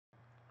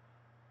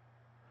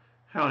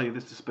Howdy,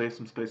 this is Space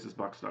from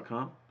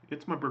spacesbox.com.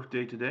 It's my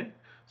birthday today,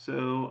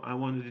 so I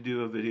wanted to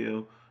do a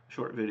video,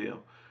 short video.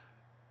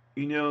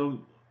 You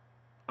know,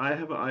 I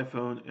have an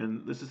iPhone,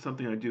 and this is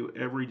something I do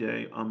every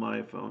day on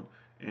my iPhone.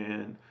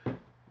 And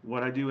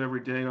what I do every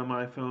day on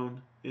my iPhone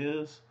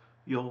is,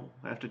 you'll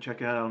have to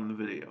check out on the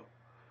video.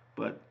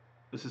 But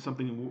this is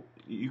something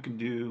you can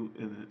do,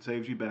 and it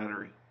saves you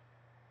battery.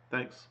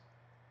 Thanks.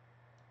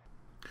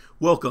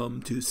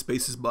 Welcome to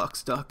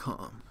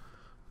spacesbox.com,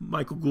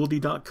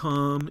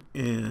 michaelgouldy.com,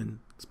 and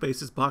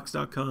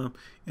spacesbox.com,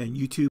 and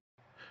YouTube.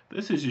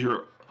 This is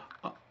your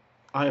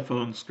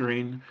iPhone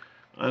screen.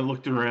 I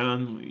looked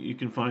around. You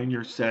can find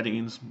your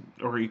settings,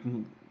 or you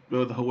can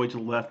go the whole way to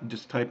the left and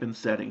just type in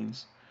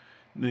settings.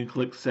 And then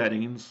click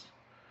settings.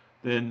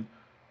 Then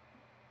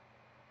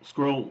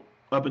scroll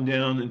up and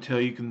down until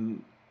you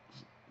can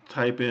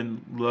type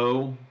in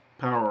low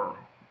power,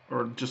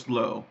 or just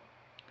low.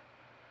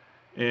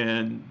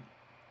 And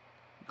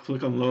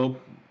click on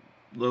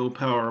low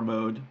power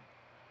mode.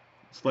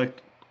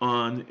 Select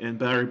on and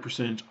battery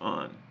percentage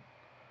on.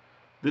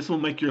 This will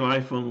make your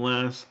iPhone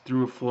last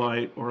through a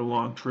flight or a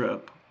long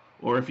trip,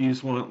 or if you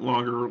just want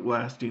longer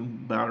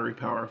lasting battery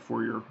power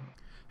for your...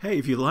 Hey,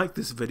 if you like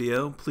this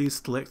video, please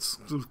click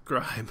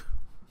subscribe.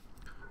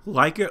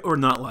 Like it or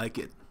not like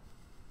it.